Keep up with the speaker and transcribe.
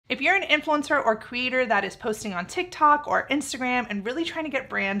If you're an influencer or creator that is posting on TikTok or Instagram and really trying to get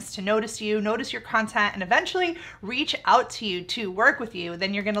brands to notice you, notice your content, and eventually reach out to you to work with you,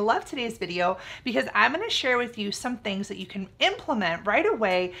 then you're gonna love today's video because I'm gonna share with you some things that you can implement right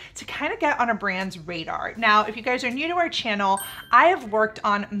away to kind of get on a brand's radar. Now, if you guys are new to our channel, I have worked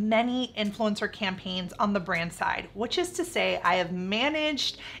on many influencer campaigns on the brand side, which is to say I have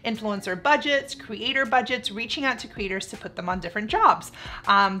managed influencer budgets, creator budgets, reaching out to creators to put them on different jobs.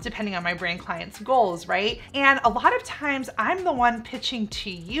 Depending on my brand clients' goals, right? And a lot of times I'm the one pitching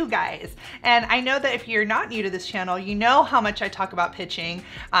to you guys. And I know that if you're not new to this channel, you know how much I talk about pitching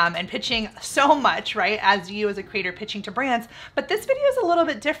and pitching so much, right? As you as a creator pitching to brands. But this video is a little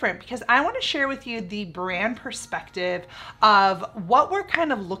bit different because I want to share with you the brand perspective of what we're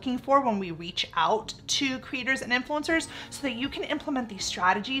kind of looking for when we reach out to creators and influencers so that you can implement these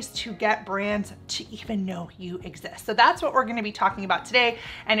strategies to get brands to even know you exist. So that's what we're going to be talking about today.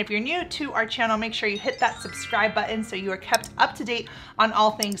 And if you're new to our channel, make sure you hit that subscribe button so you are kept up to date on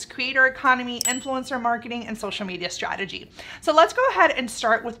all things creator economy, influencer marketing, and social media strategy. So let's go ahead and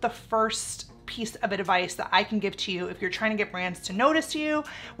start with the first piece of advice that I can give to you if you're trying to get brands to notice you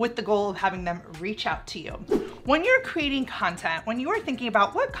with the goal of having them reach out to you. When you're creating content, when you are thinking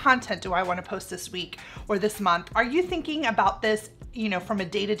about what content do I want to post this week or this month, are you thinking about this from a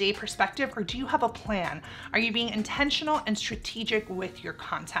day-to-day perspective, or do you have a plan? Are you being intentional and strategic with your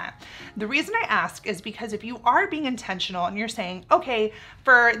content? The reason I ask is because if you are being intentional and you're saying, okay,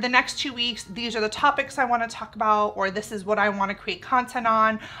 for the next 2 weeks, these are the topics I want to talk about, or this is what I want to create content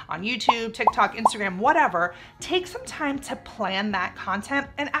on YouTube, TikTok, Instagram, whatever, take some time to plan that content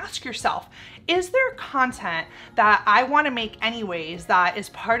and ask yourself, is there content that I want to make anyways that is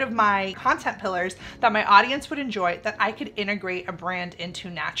part of my content pillars that my audience would enjoy that I could integrate a brand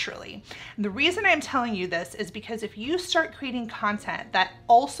into naturally? And the reason I'm telling you this is because if you start creating content that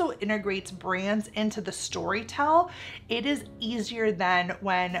also integrates brands into the storytell, it is easier than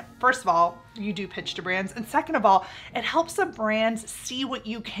when, first of all, you do pitch to brands, and second of all, it helps the brands see what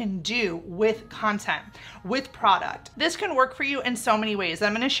you can do with content, with product. This can work for you in so many ways.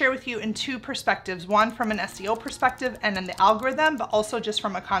 I'm going to share with you in two perspectives, one from an SEO perspective and then the algorithm, but also just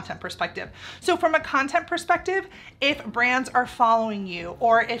from a content perspective. So from a content perspective, if brands are following you,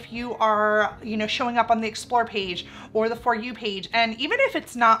 or if you are, showing up on the explore page or the For You page, and even if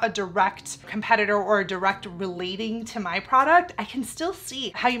it's not a direct competitor or a direct relating to my product, I can still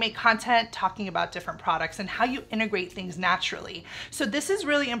see how you make content talking about different products and how you integrate things naturally. So this is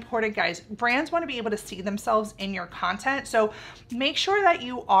really important, guys. Brands want to be able to see themselves in your content. So make sure that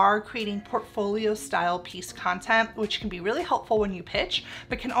you are creating portfolio style piece content, which can be really helpful when you pitch,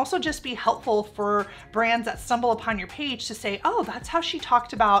 but can also just be helpful for brands that stumble upon your page to say, oh, that's how she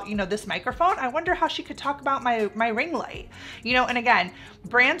talked about, this microphone. I wonder how she could talk about my ring light, and again,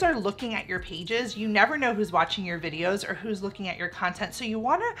 brands are looking at your pages. You never know who's watching your videos or who's looking at your content. So you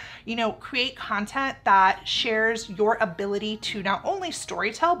want to, create content that shares your ability to not only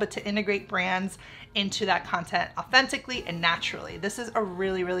storytell, but to integrate brands into that content authentically and naturally. This is a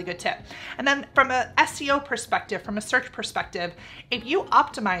really, really good tip. And then from a SEO perspective, from a search perspective, if you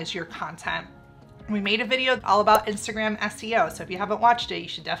optimize your content, we made a video all about Instagram SEO, so if you haven't watched it, you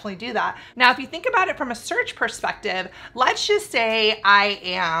should definitely do that. Now, if you think about it from a search perspective, let's just say I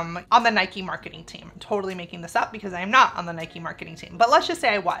am on the Nike marketing team. I'm totally making this up because I am not on the Nike marketing team, but let's just say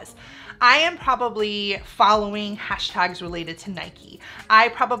I was. I am probably following hashtags related to Nike. I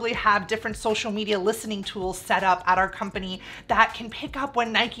probably have different social media listening tools set up at our company that can pick up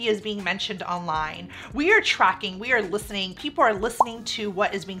when Nike is being mentioned online. We are tracking, we are listening, people are listening to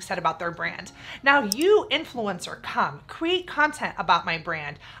what is being said about their brand. Now, you influencer, come create content about my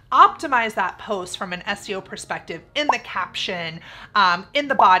brand, optimize that post from an SEO perspective in the caption, in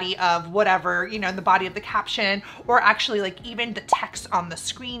the body of whatever, in the body of the caption, or actually like even the text on the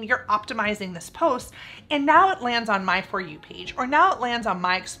screen. You're optimizing this post, and now it lands on my For You page, or now it lands on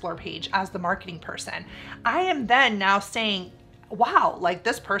my explore page as the marketing person. I am then now saying, wow, like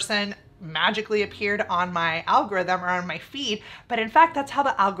this person magically appeared on my algorithm or on my feed. But in fact, that's how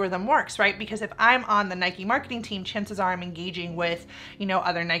the algorithm works, right? Because if I'm on the Nike marketing team, chances are I'm engaging with,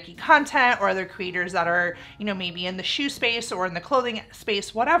 other Nike content or other creators that are, maybe in the shoe space or in the clothing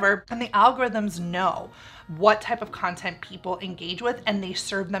space, whatever. And the algorithms know what type of content people engage with, and they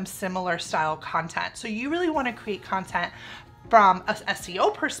serve them similar style content. So you really want to create content from a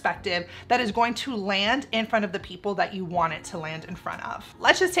SEO perspective that is going to land in front of the people that you want it to land in front of.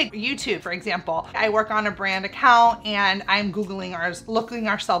 Let's just take YouTube, for example. I work on a brand account and I'm Googling looking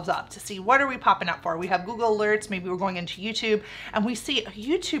ourselves up to see what are we popping up for. We have Google alerts, maybe we're going into YouTube and we see a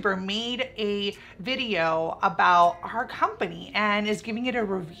YouTuber made a video about our company and is giving it a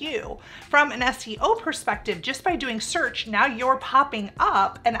review. From an SEO perspective, just by doing search, now you're popping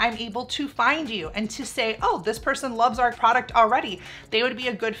up and I'm able to find you and to say, oh, this person loves our product already. They would be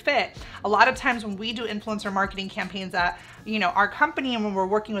a good fit. A lot of times when we do influencer marketing campaigns at our company and when we're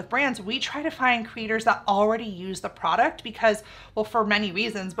working with brands, we try to find creators that already use the product because, well, for many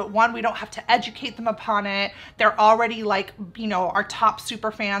reasons, but one, we don't have to educate them upon it. They're already like, our top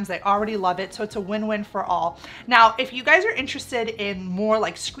super fans. They already love it. So it's a win-win for all. Now, if you guys are interested in more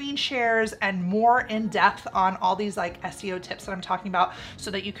like screen shares and more in depth on all these like SEO tips that I'm talking about so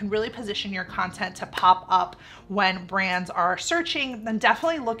that you can really position your content to pop up when brands are searching, then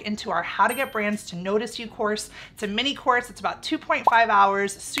definitely look into our How to Get Brands to Notice You course. It's a mini course. It's about 2.5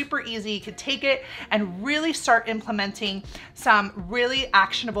 hours, super easy. You can take it and really start implementing some really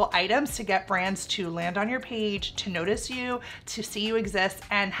actionable items to get brands to land on your page, to notice you, to see you exist,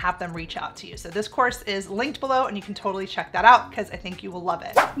 and have them reach out to you. So this course is linked below and you can totally check that out because I think you will love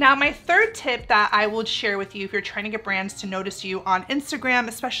it. Now, my third tip that I will share with you if you're trying to get brands to notice you on Instagram,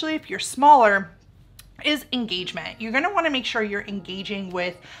 especially if you're smaller, is engagement. You're going to want to make sure you're engaging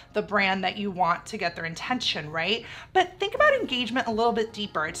with the brand that you want to get their attention, right? But think about engagement a little bit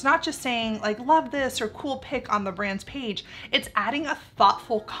deeper. It's not just saying like, love this or cool pic on the brand's page. It's adding a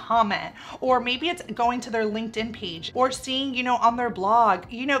thoughtful comment, or maybe it's going to their LinkedIn page or seeing, on their blog,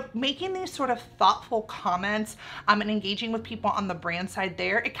 making these sort of thoughtful comments and engaging with people on the brand side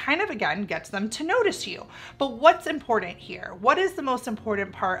there. It kind of, again, gets them to notice you. But what's important here? What is the most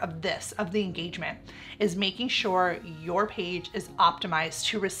important part of this, of the engagement? Is making sure your page is optimized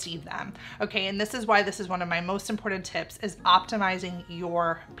to receive them. Okay, and this is why this is one of my most important tips, is optimizing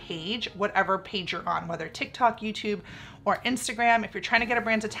your page, whatever page you're on, whether TikTok, YouTube, or Instagram. If you're trying to get a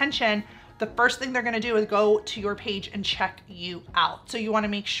brand's attention, the first thing they're gonna do is go to your page and check you out. So you wanna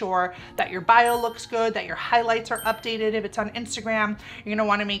make sure that your bio looks good, that your highlights are updated. If it's on Instagram, you're gonna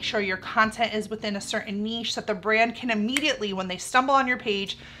wanna make sure your content is within a certain niche so that the brand can immediately, when they stumble on your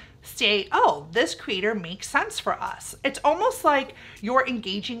page, say, oh, this creator makes sense for us. It's almost like you're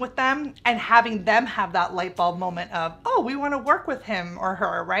engaging with them and having them have that light bulb moment of, oh, we want to work with him or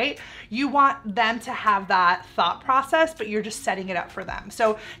her, right? You want them to have that thought process, but you're just setting it up for them.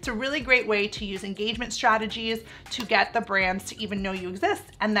 So it's a really great way to use engagement strategies to get the brands to even know you exist.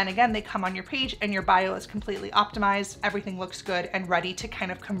 And then again, they come on your page and your bio is completely optimized. Everything looks good and ready to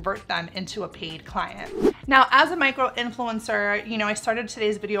kind of convert them into a paid client. Now, as a micro influencer, I started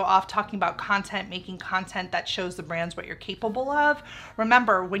today's video off talking about content, making content that shows the brands what you're capable of.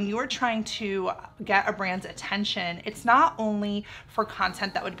 Remember, when you are trying to get a brand's attention, it's not only for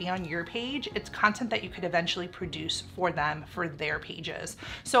content that would be on your page, it's content that you could eventually produce for them, for their pages.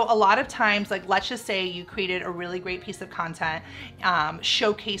 So a lot of times, like let's just say you created a really great piece of content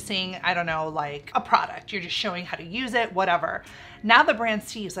showcasing, I don't know, like a product. You're just showing how to use it, whatever. Now the brand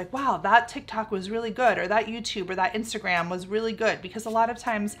sees like, wow, that TikTok was really good, or that YouTube or that Instagram was really good, because a lot of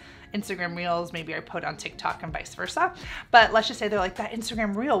times Instagram Reels, maybe I put on TikTok and vice versa. But let's just say they're like, that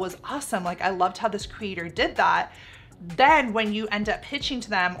Instagram Reel was awesome. Like, I loved how this creator did that. Then when you end up pitching to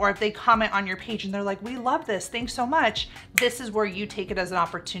them, or if they comment on your page and they're like, we love this, thanks so much, this is where you take it as an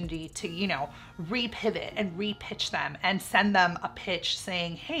opportunity to, re-pivot and re-pitch them and send them a pitch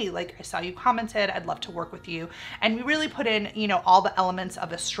saying, hey, like I saw you commented, I'd love to work with you. And we really put in, all the elements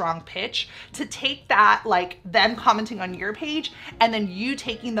of a strong pitch to take that, like them commenting on your page and then you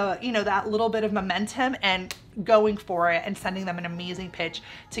taking the, that little bit of momentum and going for it and sending them an amazing pitch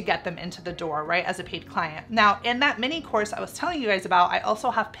to get them into the door, right, as a paid client. Now, in that mini course I was telling you guys about, I also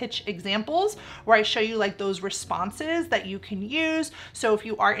have pitch examples where I show you like those responses that you can use. So if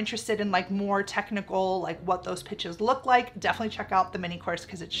you are interested in like more technical, like what those pitches look like, definitely check out the mini course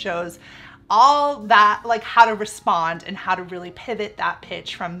because it shows all that, like how to respond and how to really pivot that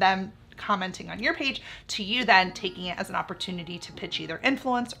pitch from them commenting on your page to you then taking it as an opportunity to pitch either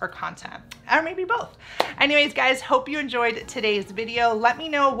influence or content, or maybe both. Anyways, guys, hope you enjoyed today's video. Let me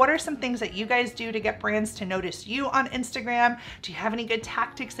know, what are some things that you guys do to get brands to notice you on Instagram? Do you have any good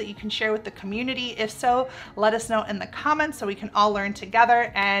tactics that you can share with the community? If so, let us know in the comments so we can all learn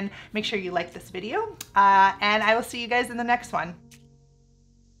together, and make sure you like this video. And I will see you guys in the next one.